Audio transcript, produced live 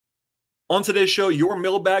On today's show, your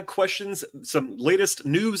mailbag questions, some latest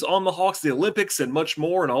news on the Hawks, the Olympics, and much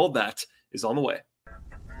more, and all of that is on the way.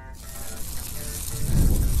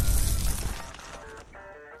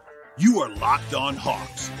 You are Locked On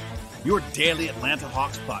Hawks, your daily Atlanta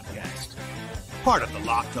Hawks podcast. Part of the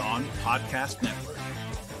Locked On Podcast Network.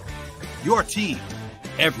 Your team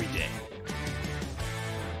every day.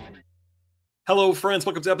 Hello, friends.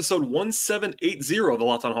 Welcome to episode 1780 of the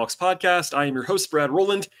Locked On Hawks podcast. I am your host, Brad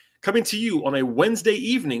Rowland, coming to you on a Wednesday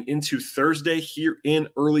evening into Thursday here in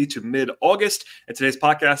early to mid-August. And today's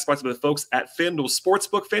podcast is sponsored by the folks at FanDuel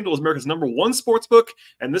Sportsbook. FanDuel is America's #1 sportsbook,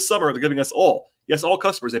 and this summer they're giving us all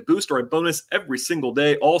customers a boost or a bonus every single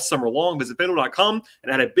day, all summer long. Visit FanDuel.com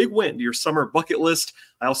and add a big win to your summer bucket list.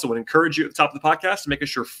 I also would encourage you at the top of the podcast to make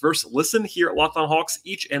us your first listen here at Locked On Hawks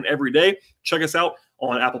each and every day. Check us out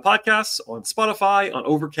on Apple Podcasts, on Spotify, on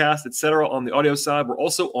Overcast, etc. On the audio side, we're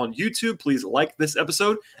also on YouTube. Please like this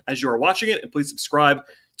episode as you are watching it, and please subscribe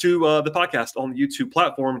to the podcast on the YouTube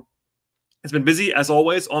platform. It's been busy, as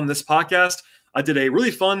always, on this podcast. I did a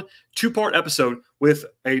really fun two-part episode with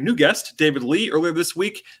a new guest, David Lee, earlier this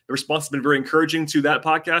week. The response has been very encouraging to that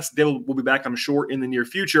podcast. David will be back, I'm sure, in the near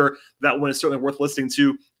future. That one is certainly worth listening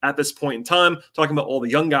to at this point in time, talking about all the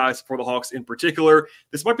young guys for the Hawks in particular.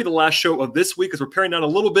 This might be the last show of this week as we're paring down a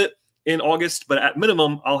little bit in August, but at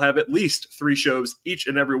minimum, I'll have at least 3 shows each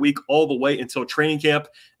and every week all the way until training camp,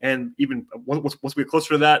 and even once we get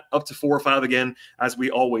closer to that, up to 4 or 5 again, as we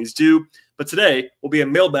always do. But today will be a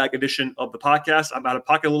mailbag edition of the podcast. I'm out of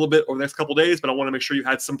pocket a little bit over the next couple of days, but I want to make sure you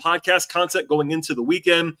had some podcast content going into the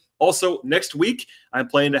weekend. Also, next week, I'm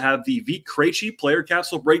planning to have the Vit Krejci player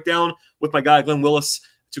capsule breakdown with my guy, Glenn Willis,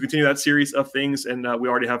 to continue that series of things, and we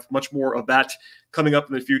already have much more of that coming up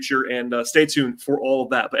in the future, and stay tuned for all of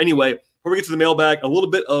that. But anyway, before we get to the mailbag, a little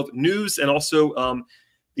bit of news and also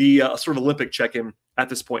the sort of Olympic check-in at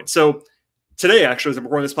this point. So today, actually, as I'm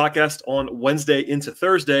recording this podcast on Wednesday into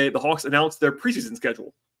Thursday, the Hawks announced their preseason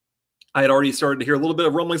schedule. I had already started to hear a little bit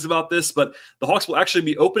of rumblings about this, but the Hawks will actually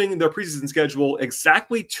be opening their preseason schedule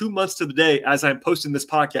exactly 2 months to the day as I'm posting this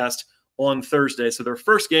podcast on Thursday. So their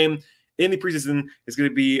first game in the preseason is going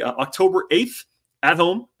to be October 8th at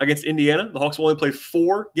home against Indiana. The Hawks will only play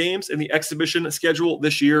 4 games in the exhibition schedule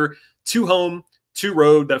this year, 2 home, 2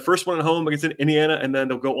 road. That first one at home against Indiana, and then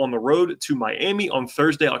they'll go on the road to Miami on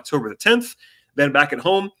Thursday, October the 10th, then back at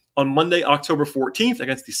home on Monday, October 14th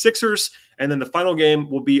against the Sixers, and then the final game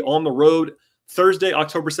will be on the road Thursday,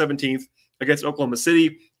 October 17th against Oklahoma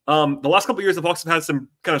City. The last couple of years, the Hawks have had some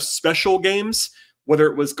kind of special games, whether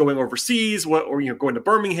it was going overseas or going to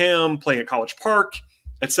Birmingham, playing at College Park,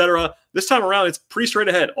 etc. This time around, it's pretty straight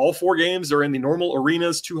ahead. All 4 games are in the normal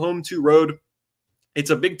arenas, 2 home, 2 road.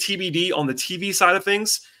 It's a big TBD on the TV side of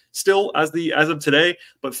things still as of today,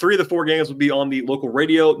 but 3 of the 4 games will be on the local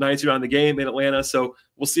radio, 92.9 The Game in Atlanta. So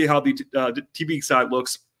we'll see how the TV side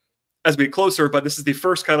looks as we get closer, but this is the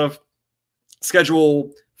first kind of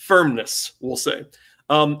schedule firmness, we'll say.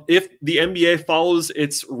 If the NBA follows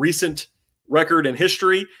its recent record and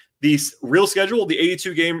history, the real schedule, the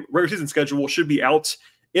 82-game regular season schedule, should be out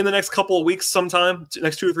in the next couple of weeks sometime,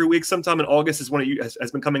 next 2 or 3 weeks, sometime in August is when it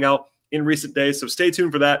has been coming out in recent days. So stay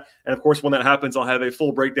tuned for that. And of course, when that happens, I'll have a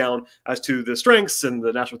full breakdown as to the strengths and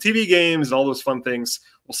the national TV games and all those fun things.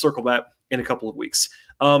 We'll circle that in a couple of weeks.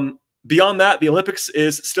 Beyond that, the Olympics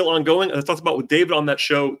is still ongoing. As I talked about with David on that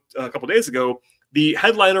show a couple of days ago, the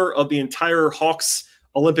headliner of the entire Hawks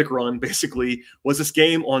Olympic run basically was this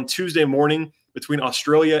game on Tuesday morning between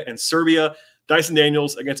Australia and Serbia. Dyson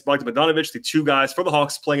Daniels against Bogdan Bogdanovic, the 2 guys for the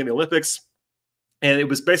Hawks playing in the Olympics. And it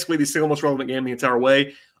was basically the single most relevant game the entire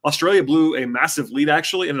way. Australia blew a massive lead,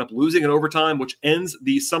 actually, ended up losing in overtime, which ends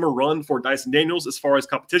the summer run for Dyson Daniels as far as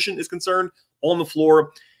competition is concerned on the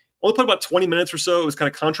floor. Only played about 20 minutes or so. It was kind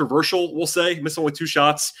of controversial, we'll say. He missed only 2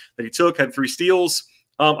 shots that he took, had 3 steals.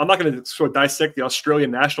 I'm not going to sort of dissect the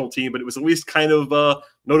Australian national team, but it was at least kind of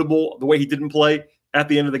notable the way he didn't play at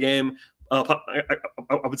the end of the game. I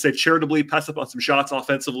would say charitably passed up on some shots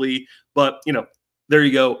offensively, but, there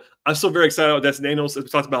you go. I'm still very excited about Dyson Daniels, as we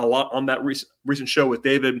talked about a lot on that recent show with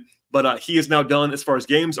David, but he is now done as far as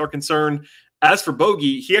games are concerned. As for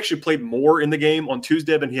Bogey, he actually played more in the game on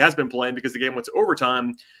Tuesday than he has been playing because the game went to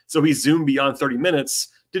overtime, so he zoomed beyond 30 minutes.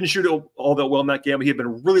 Didn't shoot it all that well in that game, but he had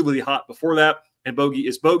been really, really hot before that, and Bogey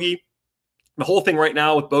is Bogey. The whole thing right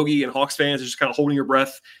now with Bogey and Hawks fans is just kind of holding your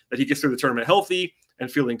breath that he gets through the tournament healthy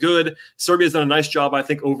and feeling good. Serbia's done a nice job, I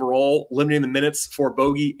think, overall, limiting the minutes for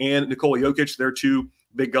Bogey and Nikola Jokic. They're 2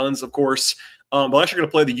 big guns, of course. They're actually going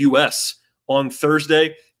to play the U.S. on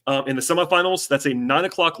Thursday in the semifinals. That's a 9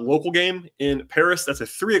 o'clock local game in Paris. That's a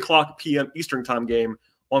 3 o'clock p.m. Eastern time game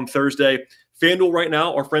on Thursday. FanDuel right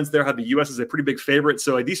now, our friends there have the U.S. as a pretty big favorite,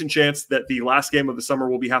 so a decent chance that the last game of the summer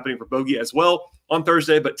will be happening for Bogey as well on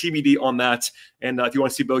Thursday, but TBD on that. And if you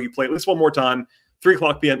want to see Bogey play at least one more time, 3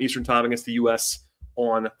 o'clock p.m. Eastern time against the U.S.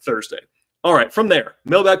 on Thursday. All right, from there,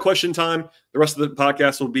 mailbag question time. The rest of the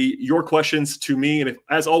podcast will be your questions to me. And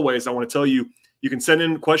as always, I want to tell you, you can send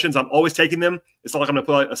in questions. I'm always taking them. It's not like I'm going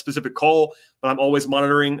to put out a specific call, but I'm always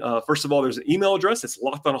monitoring. First of all, there's an email address. It's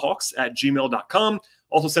lockedonhawks@gmail.com.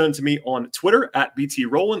 Also send it to me on Twitter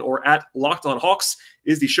 @BTRowland or @LockedOnHawks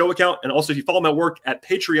is the show account. And also if you follow my work at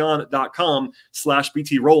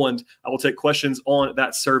patreon.com/BTRowland, I will take questions on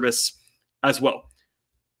that service as well.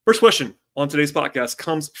 First question on today's podcast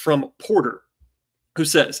comes from Porter, who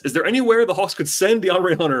says, is there anywhere the Hawks could send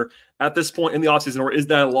DeAndre Hunter at this point in the offseason, or is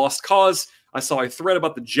that a lost cause? I saw a thread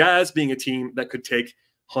about the Jazz being a team that could take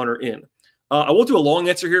Hunter in. I won't do a long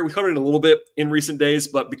answer here. We covered it a little bit in recent days,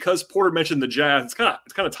 but because Porter mentioned the Jazz, it's kind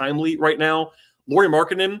of timely right now. Lauri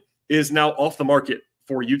Markkanen is now off the market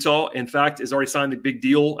for Utah. In fact, has already signed a big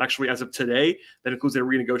deal, actually, as of today, that includes a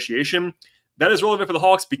renegotiation. That is relevant for the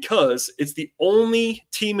Hawks because it's the only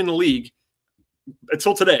team in the league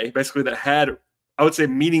until today, basically, that had, I would say,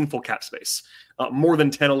 meaningful cap space, more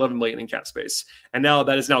than 10, 11 million in cap space. And now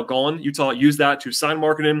that is now gone. Utah used that to sign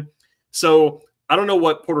Markkanen. So I don't know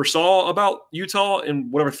what Porter saw about Utah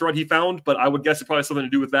and whatever thread he found, but I would guess it probably has something to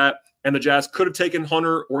do with that. And the Jazz could have taken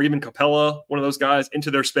Hunter or even Capella, one of those guys,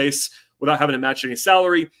 into their space without having to match any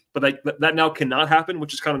salary. But that now cannot happen,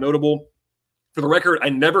 which is kind of notable. For the record, I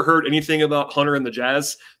never heard anything about Hunter and the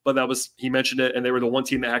Jazz, but he mentioned it, and they were the one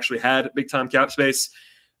team that actually had big-time cap space.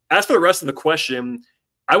 As for the rest of the question,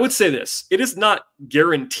 I would say this. It is not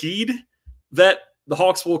guaranteed that the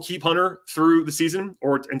Hawks will keep Hunter through the season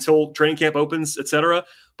or until training camp opens, etc.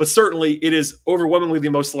 But certainly it is overwhelmingly the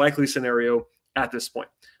most likely scenario at this point.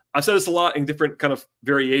 I've said this a lot in different kind of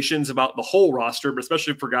variations about the whole roster, but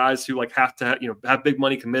especially for guys who have to have big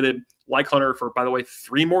money committed, like Hunter for, by the way,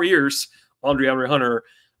 3 more years on DeAndre Hunter.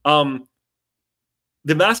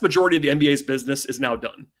 The vast majority of the NBA's business is now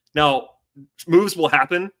done. Now, moves will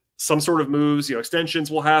happen. Some sort of moves, extensions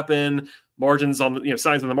will happen, margins on,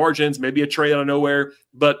 signs on the margins, maybe a trade out of nowhere.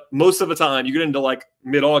 But most of the time, you get into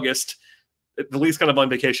mid-August, the league's kind of on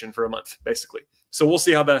vacation for a month, basically. So we'll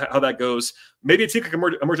see how that goes. Maybe a team could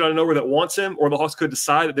emerge out of nowhere that wants him, or the Hawks could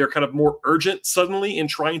decide that they're kind of more urgent suddenly in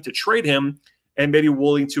trying to trade him and maybe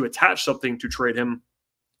willing to attach something to trade him.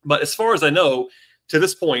 But as far as I know, to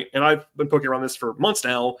this point, and I've been poking around this for months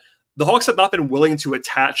now, the Hawks have not been willing to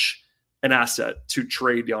attach an asset to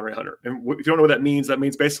trade DeAndre Hunter. And if you don't know what that means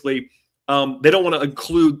basically they don't want to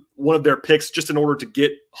include one of their picks just in order to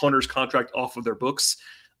get Hunter's contract off of their books.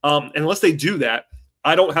 And unless they do that,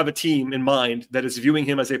 I don't have a team in mind that is viewing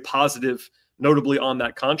him as a positive, notably on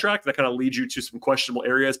that contract. That kind of leads you to some questionable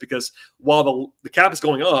areas because while the cap is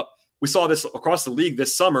going up, we saw this across the league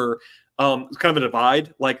this summer. It's kind of a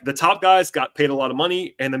divide. The top guys got paid a lot of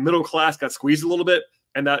money and the middle class got squeezed a little bit.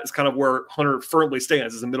 And that is kind of where Hunter firmly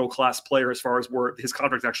stands as a middle-class player as far as where his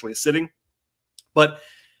contract actually is sitting. But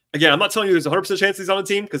again, I'm not telling you there's a 100% chance he's on the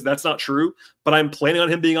team because that's not true. But I'm planning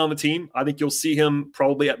on him being on the team. I think you'll see him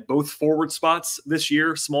probably at both forward spots this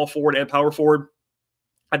year, small forward and power forward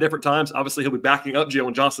at different times. Obviously, he'll be backing up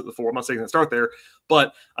Jalen Johnson at the 4. I'm not saying he's going to start there.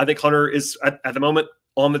 But I think Hunter is, at the moment,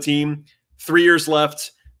 on the team. 3 years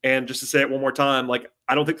left. And just to say it one more time,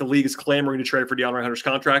 I don't think the league is clamoring to trade for DeAndre Hunter's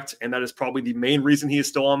contract, and that is probably the main reason he is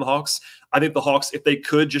still on the Hawks. I think the Hawks, if they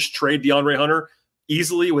could just trade DeAndre Hunter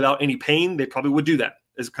easily without any pain, they probably would do that,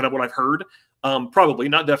 is kind of what I've heard. Probably,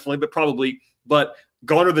 not definitely, but probably. But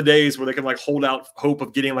gone are the days where they can hold out hope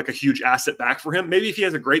of getting a huge asset back for him. Maybe if he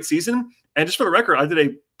has a great season. And just for the record, I did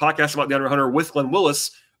a podcast about DeAndre Hunter with Glenn Willis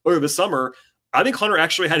earlier this summer. I think Hunter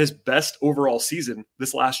actually had his best overall season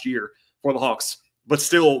this last year for the Hawks. But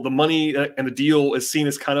still, the money and the deal is seen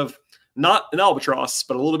as kind of not an albatross,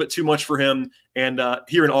 but a little bit too much for him. And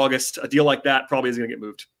here in August, a deal like that probably isn't going to get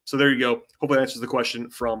moved. So there you go. Hopefully that answers the question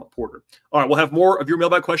from Porter. All right, we'll have more of your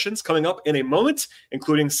mailbag questions coming up in a moment,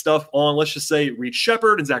 including stuff on, let's just say, Reed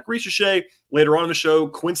Sheppard and Zach Ricochet. Later on in the show,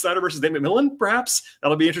 Quin Snyder versus Nate McMillan, perhaps.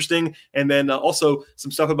 That'll be interesting. And then also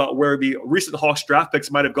some stuff about where the recent Hawks draft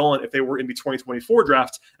picks might have gone if they were in the 2024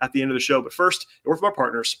 draft at the end of the show. But first, a word from our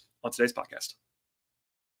partners on today's podcast.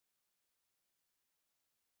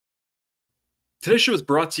 Today's show is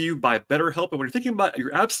brought to you by BetterHelp. And when you're thinking about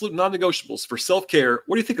your absolute non-negotiables for self-care,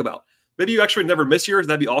 what do you think about? Maybe you actually never miss yours.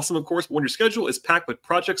 That'd be awesome, of course. But when your schedule is packed with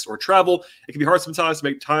projects or travel, it can be hard sometimes to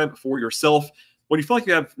make time for yourself. When you feel like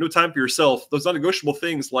you have no time for yourself, those non-negotiable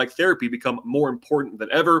things like therapy become more important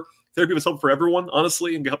than ever. Therapy was helpful for everyone,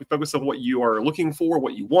 honestly, and can help you focus on what you are looking for,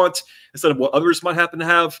 what you want, instead of what others might happen to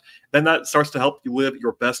have. Then that starts to help you live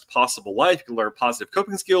your best possible life. You can learn positive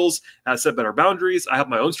coping skills, set better boundaries. I have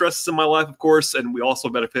my own stresses in my life, of course, and we also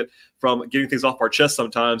benefit from getting things off our chest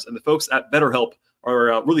sometimes. And the folks at BetterHelp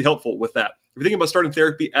are really helpful with that. If you're thinking about starting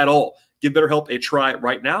therapy at all, give BetterHelp a try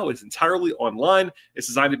right now. It's entirely online. It's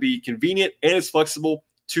designed to be convenient and it's flexible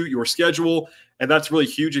to your schedule. And that's really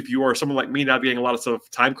huge if you are someone like me navigating a lot of sort of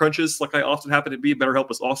time crunches like I often happen to be. BetterHelp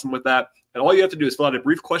is awesome with that. And all you have to do is fill out a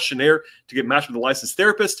brief questionnaire to get matched with a licensed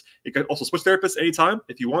therapist. You can also switch therapists anytime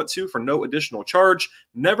if you want to for no additional charge.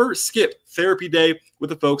 Never skip therapy day with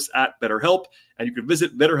the folks at BetterHelp. And you can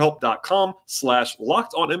visit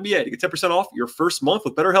BetterHelp.com/LockedOnNBA to get 10% off your first month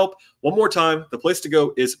with BetterHelp. One more time, the place to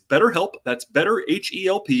go is BetterHelp. That's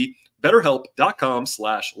BetterHelp.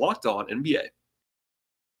 BetterHelp.com/LockedOnNBA.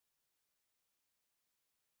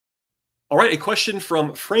 All right, a question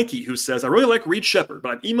from Frankie who says, I really like Reed Sheppard,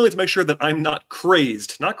 but I'm emailing to make sure that I'm not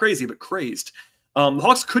crazed. Not crazy, but crazed. The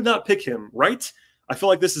Hawks could not pick him, right? I feel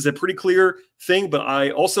like this is a pretty clear thing, but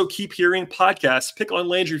I also keep hearing podcasts pick on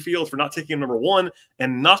Landry Fields for not taking him number one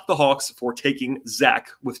and knock the Hawks for taking Zach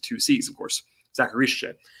with 2 C's, of course, Zach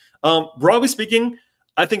Ricochet. Broadly speaking,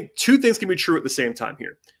 I think 2 things can be true at the same time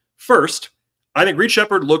here. First, I think Reed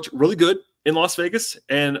Sheppard looked really good in Las Vegas.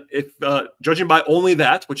 And if judging by only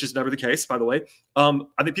that, which is never the case, by the way, I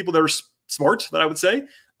think people that are smart, that I would say,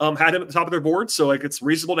 had him at the top of their board. So like it's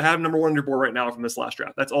reasonable to have him number 1 on your board right now from this last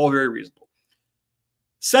draft. That's all very reasonable.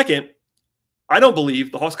 Second, I don't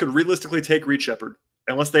believe the Hawks could realistically take Reed Sheppard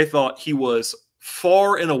unless they thought he was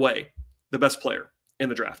far and away the best player in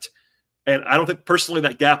the draft. And I don't think personally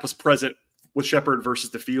that gap was present with Sheppard versus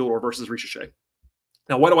the field or versus Ricochet.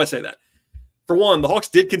 Now, why do I say that? For one, the Hawks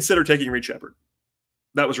did consider taking Reed Sheppard.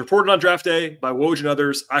 That was reported on draft day by Woj and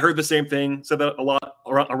others. I heard the same thing, said that a lot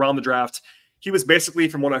around the draft. He was basically,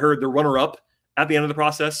 from what I heard, the runner-up at the end of the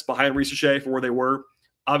process behind Ricochet for where they were.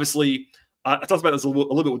 Obviously, I talked about this a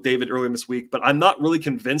little bit with David earlier this week, but I'm not really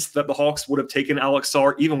convinced that the Hawks would have taken Alex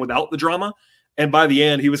Sarr even without the drama. And by the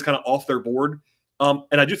end, he was kind of off their board. And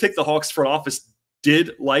I do think the Hawks front office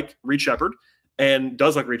did like Reed Sheppard and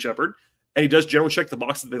does like Reed Sheppard. And he does generally check the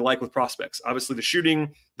boxes that they like with prospects. Obviously, the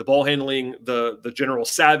shooting, the ball handling, the general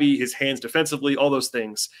savvy, his hands defensively, all those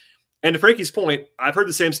things. And to Frankie's point, I've heard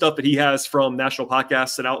the same stuff that he has from national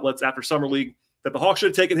podcasts and outlets after Summer League, that the Hawks should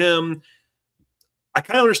have taken him. I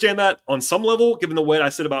kind of understand that on some level, given the way I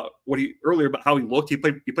said about earlier about how he looked. He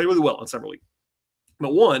played really well in Summer League.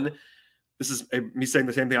 But one, this is me saying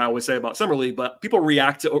the same thing I always say about Summer League, but people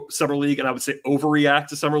react to Summer League, and I would say overreact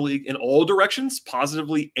to Summer League in all directions,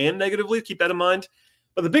 positively and negatively. Keep that in mind.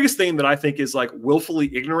 But the biggest thing that I think is like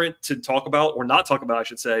willfully ignorant to talk about, or not talk about, I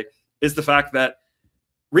should say, is the fact that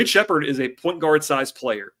Reed Sheppard is a point guard size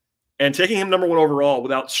player. And taking him number 1 overall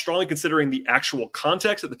without strongly considering the actual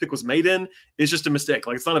context that the pick was made in is just a mistake.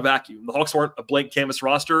 Like, it's not a vacuum. The Hawks weren't a blank canvas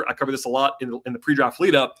roster. I covered this a lot in the pre-draft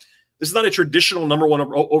lead-up. This is not a traditional number 1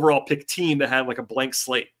 overall pick team that had like a blank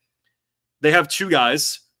slate. They have 2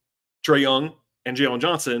 guys, Trae Young and Jalen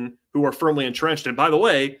Johnson, who are firmly entrenched. And by the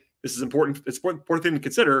way, this is important. It's an important thing to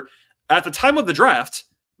consider. At the time of the draft,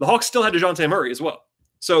 the Hawks still had DeJounte Murray as well.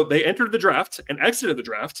 So they entered the draft and exited the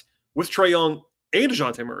draft with Trae Young and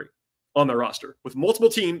DeJounte Murray on their roster, with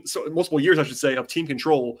multiple years, I should say, of team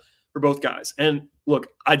control for both guys. And look,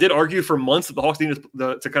 I did argue for months that the Hawks needed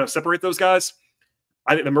to kind of separate those guys.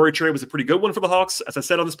 I think the Murray trade was a pretty good one for the Hawks, as I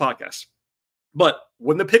said on this podcast. But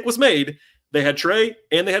when the pick was made, they had Trae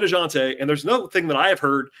and they had DeJounte, and there's no thing that I have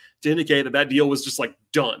heard to indicate that deal was just like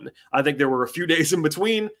done. I think there were a few days in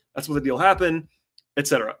between. That's when the deal happened,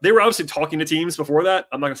 etc. They were obviously talking to teams before that.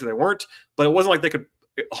 I'm not going to say they weren't, but it wasn't like they could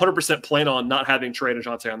 100% plan on not having Trae and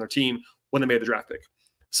DeJounte on their team when they made the draft pick.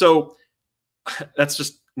 So that's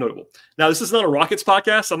just notable. Now, this is not a Rockets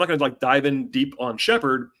podcast, so I'm not going to like dive in deep on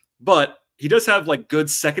Sheppard, but he does have like good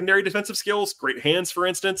secondary defensive skills, great hands, for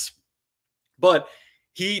instance. But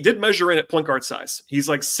he did measure in at point guard size. He's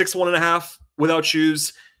like 6'1.5" without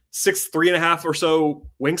shoes, 6'3.5" or so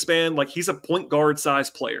wingspan. Like, he's a point guard size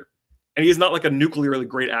player. And he's not like a nuclearly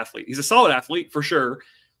great athlete. He's a solid athlete for sure,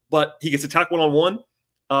 but he gets attacked one-on-one.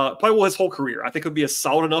 Probably will his whole career. I think he'll be a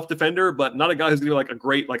solid enough defender, but not a guy who's going to be like a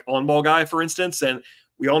great like on-ball guy, for instance. And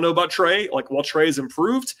we all know about Trae. Like, while Trae has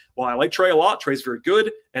improved, while I like Trae a lot, Trae's very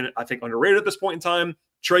good, and I think underrated at this point in time,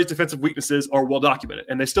 Trae's defensive weaknesses are well documented,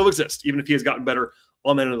 and they still exist, even if he has gotten better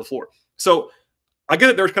on that end of the floor. So I get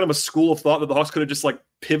that there's kind of a school of thought that the Hawks could have just like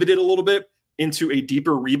pivoted a little bit into a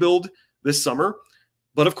deeper rebuild this summer.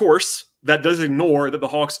 But of course, that does ignore that the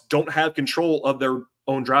Hawks don't have control of their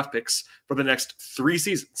own draft picks for the next 3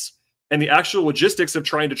 seasons. and the actual logistics of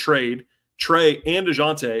trying to trade Trey and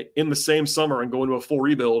DeJounte in the same summer and go into a full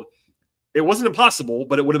rebuild, it wasn't impossible,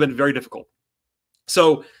 but it would have been very difficult.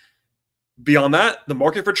 So beyond that, the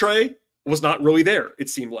market for Trey was not really there, it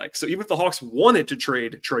seemed like. So even if the Hawks wanted to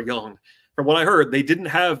trade Trey Young, from what I heard, they didn't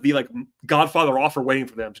have the Godfather offer waiting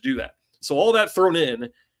for them to do that. So all that thrown in,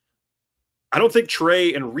 I don't think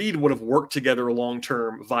Trey and Reed would have worked together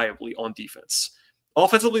long-term viably on defense.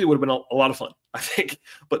 Offensively, it would have been a lot of fun, I think.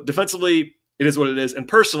 But defensively, it is what it is. And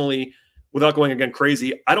personally, without going again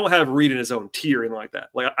crazy, I don't have Reed in his own tier or anything like that.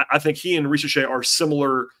 I think he and Reed Sheppard are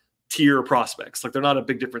similar tier prospects. They're not a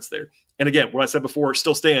big difference there. And again, what I said before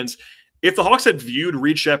still stands. If the Hawks had viewed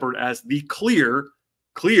Reed Sheppard as the clear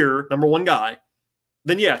number one guy,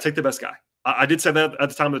 then yeah, take the best guy. I did say that at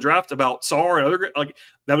the time of the draft about Sarr and other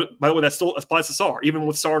that. By the way, that still applies to Sarr. Even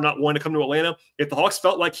with Sarr not wanting to come to Atlanta, if the Hawks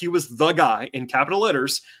felt like he was the guy in capital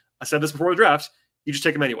letters, I said this before the draft, you just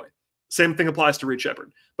take him anyway. Same thing applies to Reed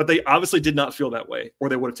Sheppard. But they obviously did not feel that way, or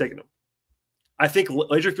they would have taken him. I think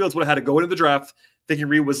Landry Fields would have had to go into the draft thinking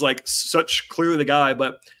Reed was such clearly the guy,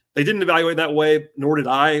 but they didn't evaluate that way, nor did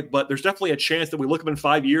I. But there's definitely a chance that we look up in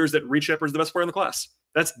 5 years that Reed Sheppard is the best player in the class.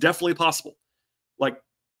 That's definitely possible.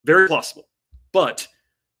 Very possible. But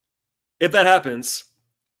if that happens,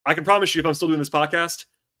 I can promise you, if I'm still doing this podcast,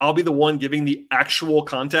 I'll be the one giving the actual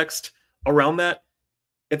context around that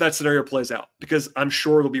if that scenario plays out, because I'm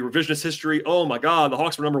sure there'll be revisionist history. Oh my God, the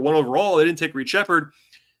Hawks were number one overall. They didn't take Reed Sheppard.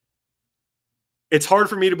 It's hard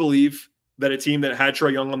for me to believe that a team that had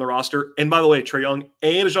Trae Young on the roster, and by the way, Trae Young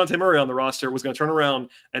and DeJounte Murray on the roster, was going to turn around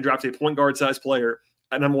and draft a point guard size player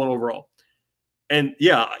at number one overall. And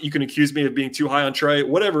yeah, you can accuse me of being too high on Trey,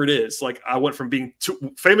 whatever it is. I went from being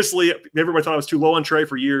famously, everybody thought I was too low on Trey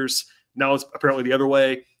for years. Now it's apparently the other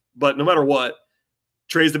way. But no matter what,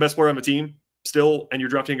 Trey's the best player on the team still, and you're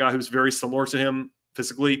drafting a guy who's very similar to him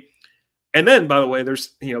physically. And then, by the way,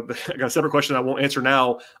 there's, I got a separate question I won't answer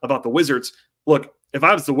now about the Wizards. Look, if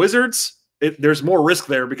I was the Wizards, there's more risk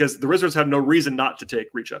there because the Wizards have no reason not to take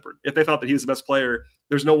Reed Sheppard. If they thought that he was the best player,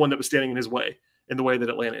 there's no one that was standing in his way in the way that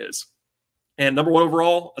Atlanta is. And number one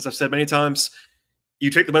overall, as I've said many times,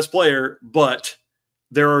 you take the best player, but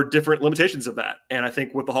there are different limitations of that. And I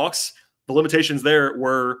think with the Hawks, the limitations there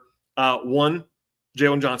were one,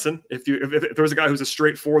 Jalen Johnson. If there was a guy who's a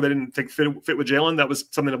straight four that didn't think fit with Jalen, that was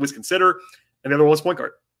something that was considered. And the other one was point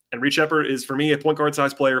guard. And Reed Sheppard is, for me, a point guard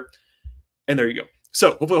size player. And there you go.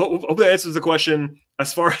 So hopefully that answers the question.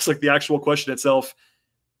 As far as the actual question itself,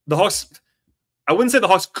 the Hawks, I wouldn't say the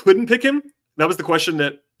Hawks couldn't pick him. That was the question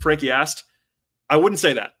that Frankie asked. I wouldn't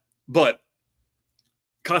say that, but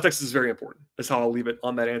context is very important. That's how I'll leave it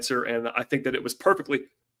on that answer. And I think that it was perfectly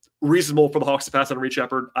reasonable for the Hawks to pass on Reed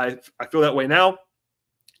Sheppard. I feel that way now.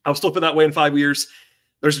 I'll still feel that way in 5 years.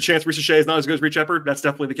 There's a chance Reed Sheppard is not as good as Reed Sheppard. That's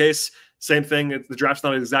definitely the case. Same thing. The draft's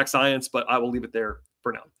not an exact science, but I will leave it there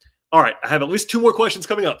for now. All right. I have at least 2 more questions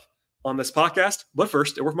coming up on this podcast. But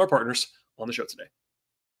first, a word from our partners on the show today.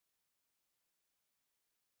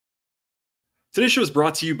 Today's show is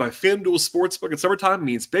brought to you by FanDuel Sportsbook. And summertime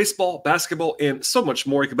means baseball, basketball, and so much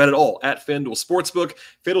more. You can bet it all at FanDuel Sportsbook.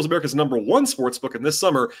 FanDuel is America's #1 sportsbook, and this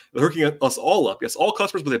summer they're hooking us all up. Yes, all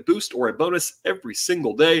customers with a boost or a bonus every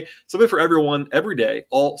single day. Something for everyone, every day,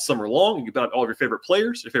 all summer long. You can bet on all of your favorite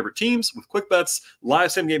players, your favorite teams, with quick bets,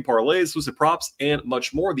 live same-game parlays, exclusive props, and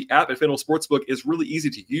much more. The app at FanDuel Sportsbook is really easy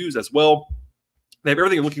to use as well. They have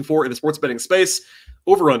everything you're looking for in the sports betting space: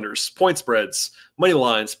 over-unders, point spreads, money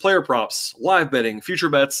lines, player props, live betting, future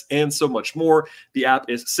bets, and so much more. The app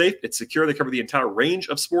is safe. It's secure. They cover the entire range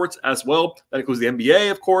of sports as well. That includes the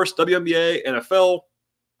NBA, of course, WNBA, NFL,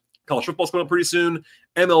 college football's coming up pretty soon,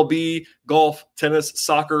 MLB, golf, tennis,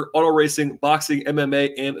 soccer, auto racing, boxing,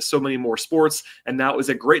 MMA, and so many more sports. And now is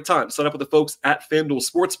a great time to sign up with the folks at FanDuel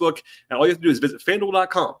Sportsbook. And all you have to do is visit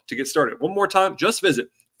FanDuel.com to get started. One more time, just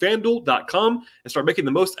visit FanDuel.com and start making the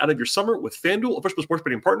most out of your summer with FanDuel, official sports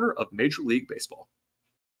betting partner of Major League Baseball.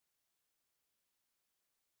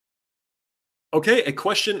 Okay, a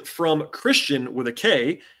question from Christian with a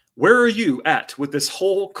K. Where are you at with this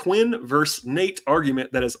whole Quin versus Nate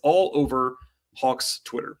argument that is all over Hawks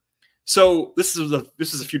Twitter? So this is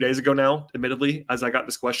a few days ago now, admittedly, as I got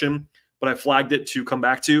this question, but I flagged it to come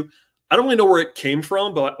back to. I don't really know where it came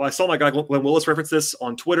from, but I saw my guy Glenn Willis reference this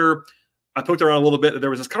on Twitter. I poked around a little bit. There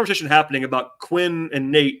was this conversation happening about Quin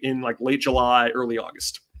and Nate in late July, early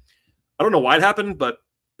August. I don't know why it happened, but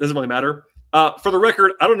it doesn't really matter. For the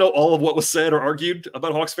record, I don't know all of what was said or argued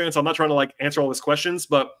about Hawks fans. So I'm not trying to answer all these questions,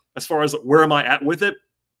 but as far as where am I at with it,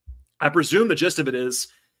 I presume the gist of it is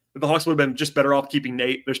that the Hawks would have been just better off keeping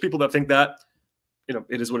Nate. There's people that think that.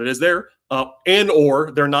 it is what it is there.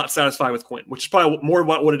 Or they're not satisfied with Quin, which is probably more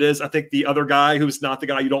about what it is. I think the other guy who's not the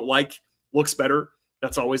guy you don't like looks better.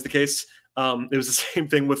 That's always the case. It was the same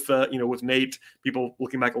thing with with Nate. People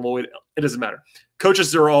looking back at Lloyd. It doesn't matter.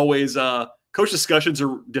 Coaches are always coach discussions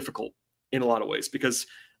are difficult in a lot of ways because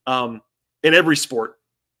in every sport,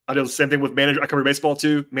 I do the same thing with manager. I cover baseball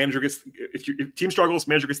too. Manager gets if team struggles,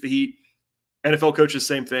 manager gets the heat. NFL coaches,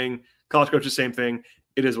 same thing. College coaches, same thing.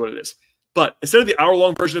 It is what it is. But instead of the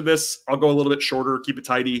hour-long version of this, I'll go a little bit shorter, keep it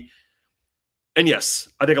tidy. And yes,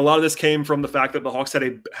 I think a lot of this came from the fact that the Hawks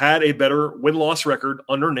had a better win-loss record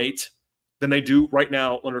under Nate than they do right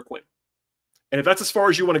now under Quin. And if that's as far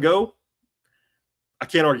as you want to go, I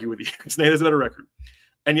can't argue with you. Nate has a better record.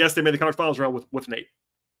 And yes, they made the conference finals round with Nate.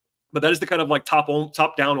 But that is the kind of like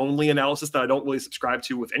top-down only analysis that I don't really subscribe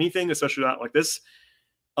to with anything, especially not like this.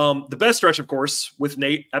 The best stretch, of course, with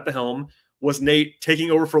Nate at the helm was Nate taking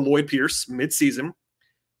over for Lloyd Pierce mid-season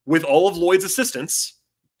with all of Lloyd's assistants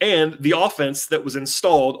and the offense that was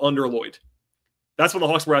installed under Lloyd. That's when the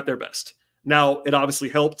Hawks were at their best. Now, it obviously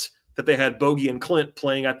helped that they had Bogey and Clint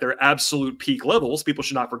playing at their absolute peak levels. People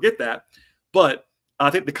should not forget that. But I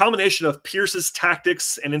think the combination of Pierce's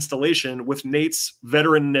tactics and installation with Nate's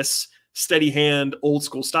veteranness, steady hand, old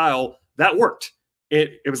school style, that worked.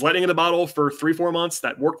 It was lightning in a bottle for 3-4 months.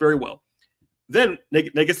 That worked very well. Then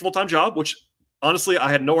Nate gets the full-time job, which honestly, I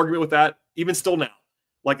had no argument with that, even still now.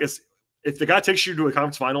 Like, if the guy takes you to a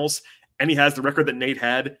conference finals and he has the record that Nate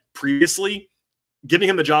had previously, giving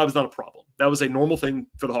him the job is not a problem. That was a normal thing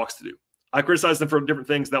for the Hawks to do. I criticized them for different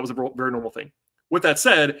things. That was a very normal thing. With that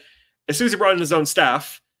said, as soon as he brought in his own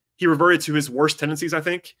staff, he reverted to his worst tendencies, I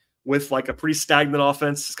think, with like a pretty stagnant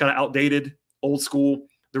offense. It's kind of outdated, old school.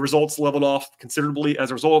 The results leveled off considerably as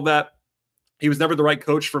a result of that. He was never the right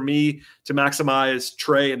coach for me to maximize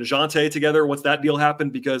Trey and DeJounte together once that deal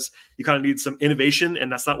happened because you kind of need some innovation,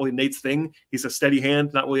 and that's not really Nate's thing. He's a steady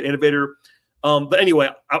hand, not really an innovator. But anyway,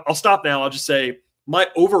 I'll stop now. I'll just say my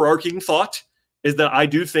overarching thought is that I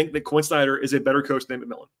do think that Quin Snyder is a better coach than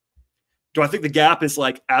McMillan. Do I think the gap is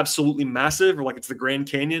like absolutely massive or like it's the Grand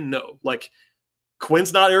Canyon? No. Like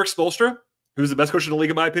Quin's not Eric Spoelstra, who's the best coach in the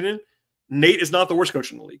league in my opinion. Nate is not the worst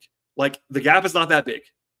coach in the league. Like the gap is not that big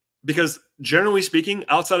because generally speaking,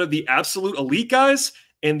 outside of the absolute elite guys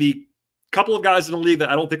and the couple of guys in the league that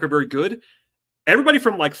I don't think are very good, everybody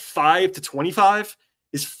from like 5 to 25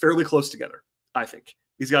 is fairly close together. I think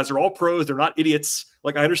these guys are all pros. They're not idiots.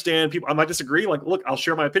 Like I understand people, I might disagree. Like, look, I'll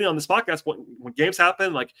share my opinion on this podcast. When games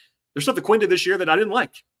happen, like there's stuff that Quin did this year that I didn't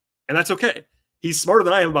like, and that's okay. He's smarter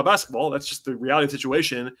than I am about basketball. That's just the reality of the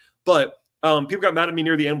situation. But people got mad at me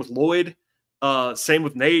near the end with Lloyd. Same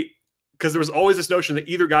with Nate, because there was always this notion that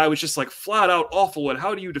either guy was just like flat out awful. And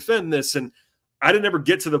how do you defend this? And I didn't ever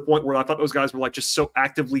get to the point where I thought those guys were like just so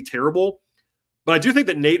actively terrible. But I do think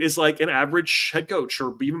that Nate is like an average head coach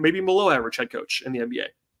or even maybe below average head coach in the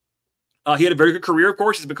NBA. He had a very good career, of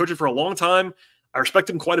course. He's been coaching for a long time. I respect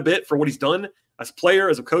him quite a bit for what he's done as a player,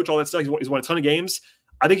 as a coach, all that stuff. He's won a ton of games.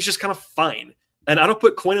 I think he's just kind of fine. And I don't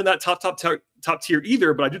put Quin in that top tier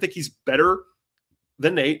either, but I do think he's better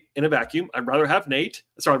than Nate in a vacuum. I'd rather have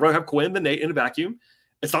Quin than Nate in a vacuum.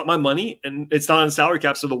 It's not my money, and it's not on the salary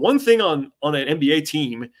cap. So the one thing on an NBA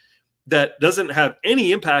team that doesn't have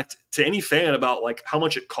any impact to any fan about like how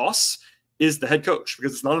much it costs is the head coach,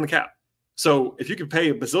 because it's not on the cap. So if you can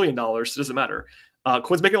pay $1 bazillion, it doesn't matter.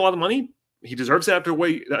 Quin's making a lot of money. He deserves it after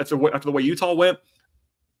the way Utah went.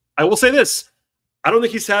 I will say this. I don't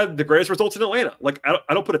think he's had the greatest results in Atlanta. Like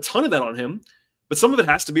I don't put a ton of that on him, but some of it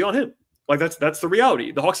has to be on him. Like that's the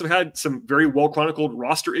reality. The Hawks have had some very well chronicled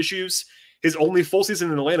roster issues. His only full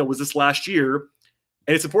season in Atlanta was this last year.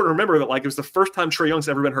 And it's important to remember that like it was the first time Trae Young's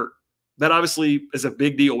ever been hurt. That obviously is a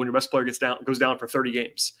big deal when your best player goes down for 30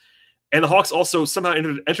 games. And the Hawks also somehow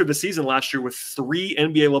entered the season last year with 3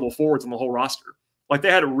 NBA level forwards on the whole roster. Like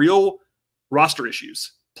they had real roster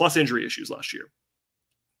issues plus injury issues last year.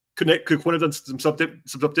 Could Quin have done some stuff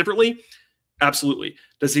differently? Absolutely.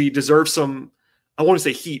 Does he deserve some, I want to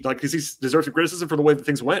say heat, like does he deserve some criticism for the way that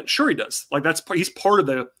things went? Sure he does. Like he's part of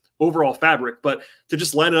the overall fabric, but to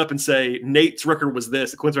just line it up and say Nate's record was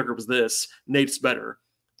this, Quin's record was this, Nate's better.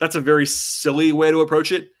 That's a very silly way to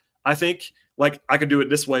approach it. I think like I could do it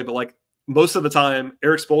this way, but like most of the time,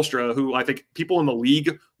 Eric Spoelstra, who I think people in the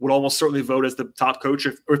league would almost certainly vote as the top coach,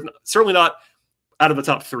 or certainly not out of the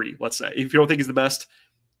top 3, let's say. If you don't think he's the best,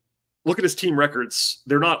 look at his team records.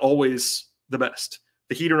 They're not always the best.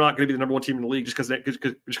 The Heat are not going to be the number 1 team in the league just because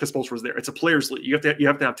Spoelstra was there. It's a players' league. You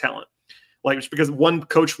have to have talent. Like just because one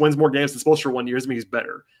coach wins more games than Spoelstra one year doesn't mean he's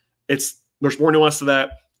better. There's more nuance to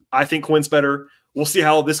that. I think Quin's better. we'll see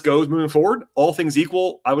how this goes moving forward. All things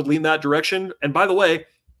equal, I would lean that direction. And by the way,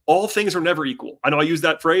 all things are never equal. I know I use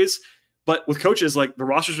that phrase, but with coaches, like the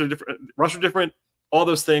rosters are different, all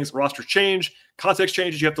those things, rosters change, context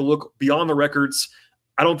changes. You have to look beyond the records.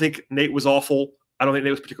 I don't think Nate was awful. I don't think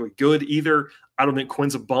Nate was particularly good either. I don't think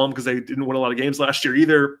Quin's a bum because they didn't win a lot of games last year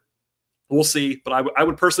either. We'll see. But I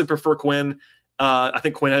would personally prefer Quin. I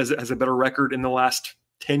think Quin has a better record in the last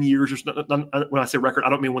 10 years. When I say record, I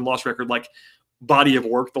don't mean win-loss record, like body of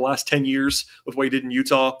work the last 10 years with what he did in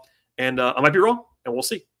Utah. And I might be wrong, and we'll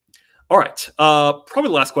see. All right. Probably the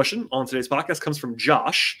last question on today's podcast comes from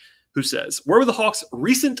Josh, who says, where were the Hawks'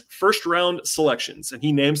 recent first-round selections? And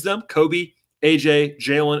he names them. Kobe, AJ,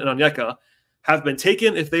 Jalen, and Onyeka have been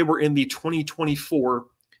taken if they were in the 2024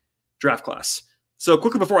 draft class. So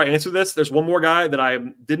quickly before I answer this, there's one more guy that I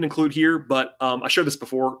didn't include here, but I shared this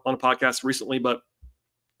before on a podcast recently, but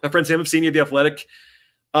my friend Sam Epstein of The Athletic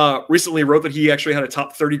recently wrote that he actually had a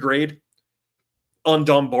top 30 grade on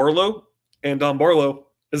Don Barlow. And Don Barlow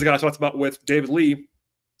is a guy I talked about with David Lee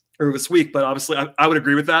earlier this week, but obviously I would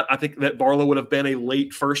agree with that. I think that Barlow would have been a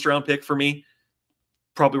late first-round pick for me,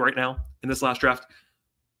 probably right now in this last draft.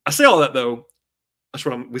 I say all that, though. I just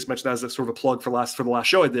want to at least mention that as a sort of a plug for the last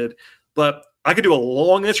show I did. But I could do a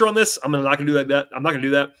long answer on this. I'm not going to do that. I'm not going to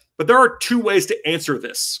do that. But there are two ways to answer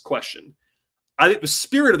this question. I think the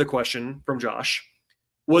spirit of the question from Josh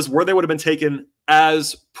was where they would have been taken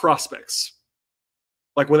as prospects,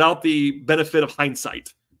 like without the benefit of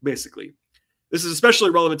hindsight, basically. This is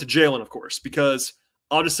especially relevant to Jalen, of course, because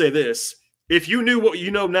I'll just say this. If you knew what you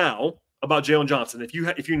know now about Jalen Johnson, if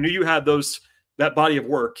you knew you had that body of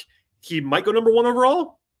work, he might go number 1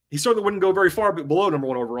 overall. He certainly wouldn't go very far below number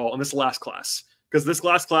 1 overall in this last class, because this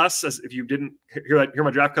last class, as if you didn't hear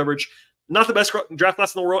my draft coverage, not the best draft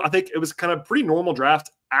class in the world. I think it was kind of pretty normal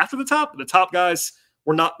draft after the top. The top guys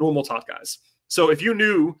were not normal top guys. So if you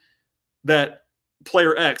knew that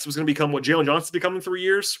player X was going to become what Jalen Johnson's become in 3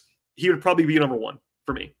 years, he would probably be number 1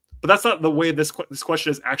 for me. But that's not the way this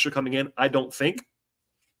question is actually coming in, I don't think.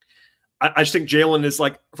 I just think Jalen is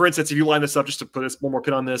like, for instance, if you line this up, just to put one more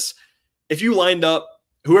pin on this, if you lined up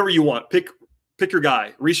whoever you want, pick your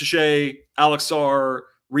guy, Reed Sheppard, Alex Sarr,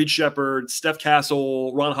 Reed Sheppard, Steph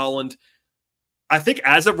Castle, Ron Holland. I think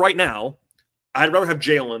as of right now, I'd rather have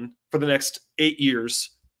Jalen for the next 8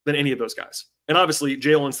 years than any of those guys. And obviously,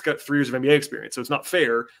 Jalen's got 3 years of NBA experience, so it's not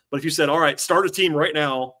fair. But if you said, all right, start a team right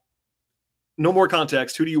now, no more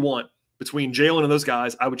context, who do you want between Jalen and those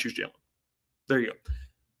guys? I would choose Jalen. There you go.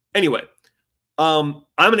 Anyway, I'm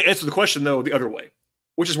going to answer the question, though, the other way,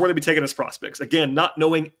 which is where they'd be taken as prospects. Again, not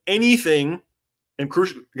knowing anything, and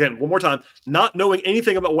crucial, again, one more time, not knowing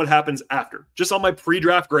anything about what happens after. Just on my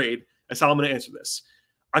pre-draft grade, that's how I'm going to answer this.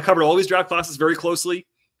 I covered all these draft classes very closely,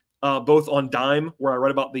 both on Dime, where I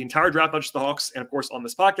write about the entire draft, not just the Hawks, and, of course, on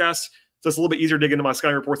this podcast. So it's a little bit easier to dig into my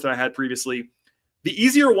scouting reports that I had previously. The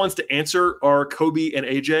easier ones to answer are Kobe and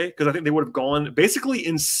AJ, because I think they would have gone basically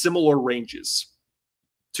in similar ranges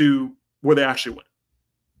to where they actually went.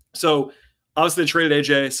 So obviously they traded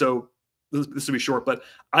AJ, so this will be short, but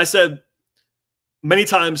I said many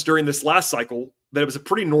times during this last cycle that it was a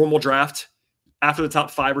pretty normal draft after the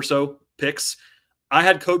top 5 or so picks. I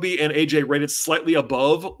had Kobe and AJ rated slightly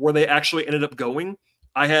above where they actually ended up going.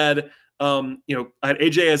 I had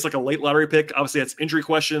AJ as like a late lottery pick. Obviously, that's injury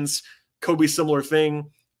questions. Kobe, similar thing.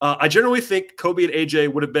 I generally think Kobe and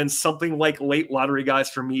AJ would have been something like late lottery guys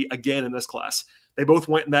for me again in this class. They both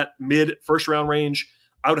went in that mid first round range.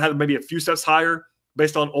 I would have maybe a few steps higher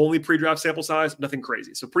based on only pre-draft sample size, nothing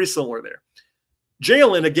crazy. So pretty similar there.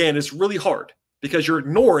 Jalen, again, is really hard because you're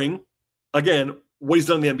ignoring, again, what he's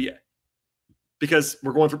done in the NBA, because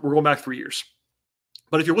we're going back 3 years.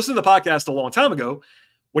 But if you're listening to the podcast a long time ago,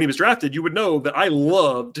 when he was drafted, you would know that I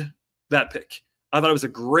loved that pick. I thought it was a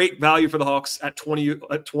great value for the Hawks at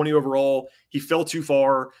 20 overall. He fell too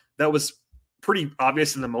far. That was pretty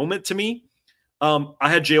obvious in the moment to me. I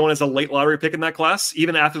had Jalen as a late lottery pick in that class,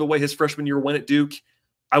 even after the way his freshman year went at Duke.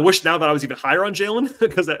 I wish now that I was even higher on Jalen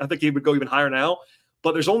because I think he would go even higher now.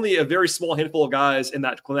 But there's only a very small handful of guys in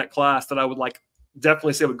that class that I would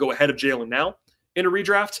definitely say would go ahead of Jalen now in a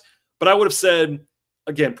redraft. But I would have said,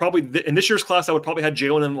 again, probably in this year's class, I would probably have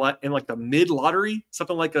Jalen in like the mid lottery,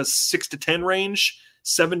 something like a 6 to 10 range,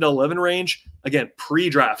 7 to 11 range. Again,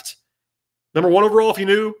 pre-draft. Number 1 overall, if you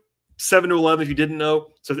knew, 7 to 11 if you didn't know.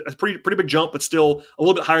 So a pretty big jump, but still a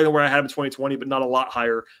little bit higher than where I had him in 2020, but not a lot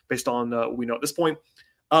higher based on what we know at this point.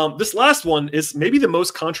 This last one is maybe the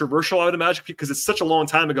most controversial, I would imagine, because it's such a long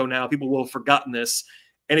time ago now. People will have forgotten this.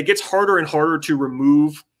 And it gets harder and harder to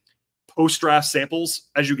remove post-draft samples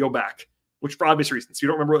as you go back, which for obvious reasons. You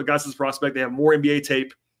don't remember what the guys' prospect. They have more NBA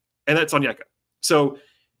tape, and that's Onyeka. So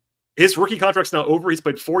his rookie contract's now over. He's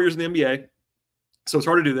played 4 years in the NBA, so it's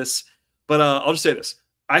hard to do this. But I'll just say this.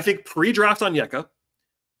 I think pre-draft Onyeka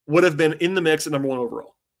would have been in the mix at number 1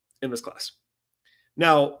 overall in this class.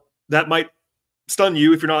 Now, that might stun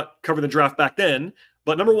you if you're not covering the draft back then,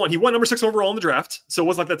 but number 1, he went number 6 overall in the draft, so it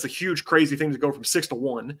wasn't like that's a huge, crazy thing to go from 6 to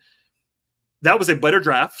 1. That was a better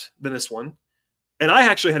draft than this one, and I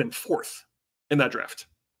actually had him 4th in that draft,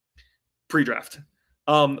 pre-draft.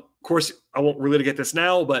 Of course, I won't really get this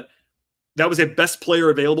now, but that was a best player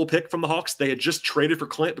available pick from the Hawks. They had just traded for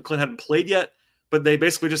Clint, but Clint hadn't played yet. But they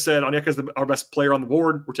basically just said, Onyeka is our best player on the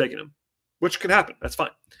board. We're taking him, which can happen. That's fine.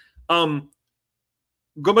 Going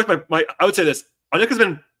back to I would say this. Onyeka's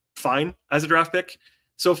been fine as a draft pick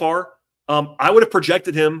so far. I would have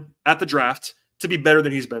projected him at the draft to be better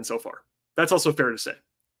than he's been so far. That's also fair to say.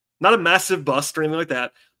 Not a massive bust or anything like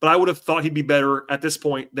that, but I would have thought he'd be better at this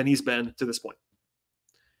point than he's been to this point.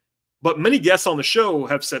 But many guests on the show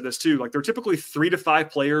have said this too. Like, there are typically 3 to 5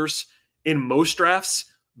 players in most drafts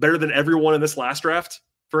better than everyone in this last draft,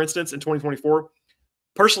 for instance, in 2024.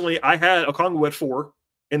 Personally, I had Okongwu at 4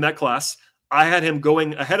 in that class. I had him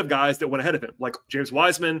going ahead of guys that went ahead of him, like James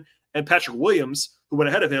Wiseman and Patrick Williams, who went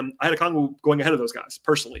ahead of him. I had Okongwu going ahead of those guys,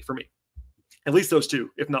 personally, for me. At least those 2,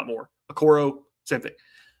 if not more. Okoro, same thing.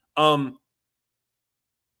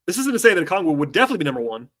 This isn't to say that Okongwu would definitely be number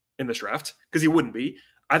 1 in this draft, because he wouldn't be.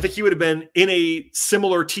 I think he would have been in a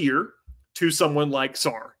similar tier to someone like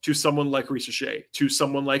Sarr, to someone like Reed Sheppard, to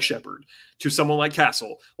someone like Sheppard, to someone like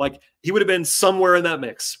Castle. Like, he would have been somewhere in that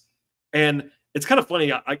mix. And it's kind of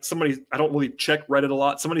funny. I don't really check Reddit a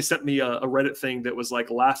lot. Somebody sent me a Reddit thing that was like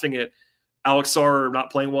laughing at Alex Sarr not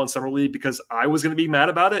playing well in Summer League because I was going to be mad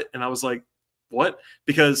about it. And I was like, what?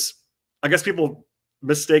 Because I guess people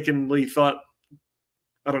mistakenly thought,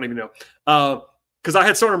 I don't even know. Because I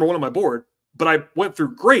had Sarr number 1 on my board, but I went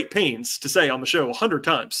through great pains to say on the show 100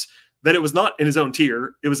 times that it was not in his own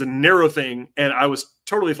tier. It was a narrow thing, and I was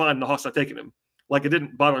totally fine in the Hawks not taking him. Like, it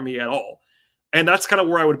didn't bother me at all. And that's kind of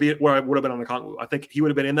where I would have been on the Okongwu. I think he would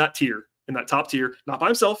have been in that tier, in that top tier, not by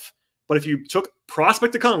himself, but if you took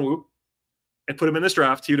prospect Okongwu and put him in this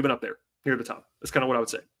draft, he would have been up there, near the top. That's kind of what I would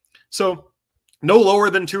say. So no lower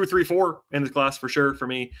than 2 or 3, 4 in this class for sure for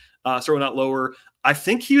me. Certainly not lower. I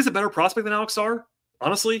think he was a better prospect than Alex Sarr,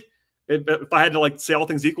 honestly. If I had to like say all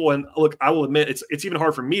things equal, and look, I will admit it's even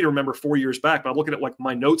hard for me to remember 4 years back, but I'm looking at like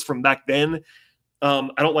my notes from back then. I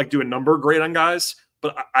don't like doing number grade on guys,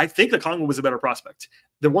 but I think that Okongwu was a better prospect.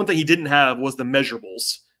 The one thing he didn't have was the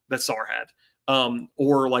measurables that Sarr had,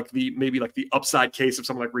 or like maybe the upside case of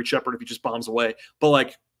someone like Reed Sheppard if he just bombs away. But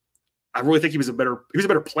like, I really think he was a better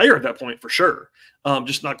player at that point for sure.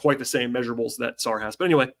 Just not quite the same measurables that Sarr has. But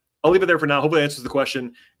anyway, I'll leave it there for now. Hopefully that answers the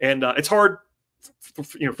question. And it's hard.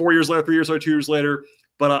 4 years later, 3 years later, 2 years later.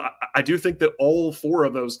 But I do think that all 4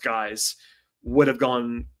 of those guys would have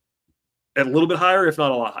gone a little bit higher, if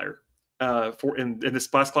not a lot higher, in this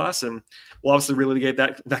class. And we'll obviously relitigate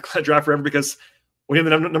that draft forever, because when you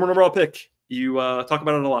have the number overall pick, you talk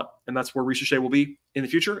about it a lot. And that's where Reed Sheppard will be in the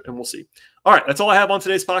future, and we'll see. All right, that's all I have on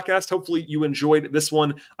today's podcast. Hopefully you enjoyed this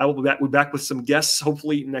one. I will be back with some guests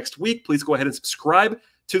hopefully next week. Please go ahead and subscribe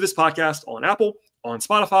to this podcast on Apple, on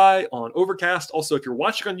Spotify, on Overcast. Also, if you're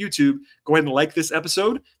watching on YouTube, go ahead and like this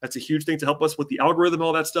episode. That's a huge thing to help us with the algorithm and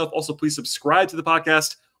all that stuff. Also, please subscribe to the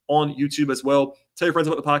podcast on YouTube as well. Tell your friends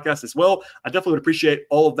about the podcast as well. I definitely would appreciate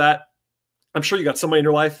all of that. I'm sure you got somebody in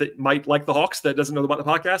your life that might like the Hawks that doesn't know about the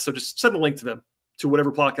podcast, so just send a link to them to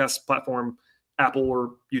whatever podcast platform, Apple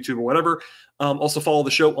or YouTube or whatever. Also follow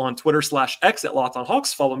the show on Twitter/X at Locked On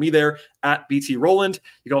Hawks. Follow me there at BT Rowland.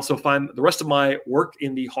 You can also find the rest of my work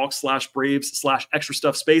in the Hawks/Braves/extra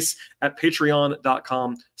stuff space at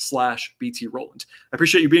patreon.com/BT Rowland. I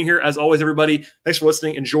appreciate you being here as always, everybody. Thanks for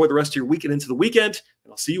listening. Enjoy the rest of your weekend into the weekend,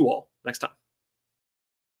 and I'll see you all next time.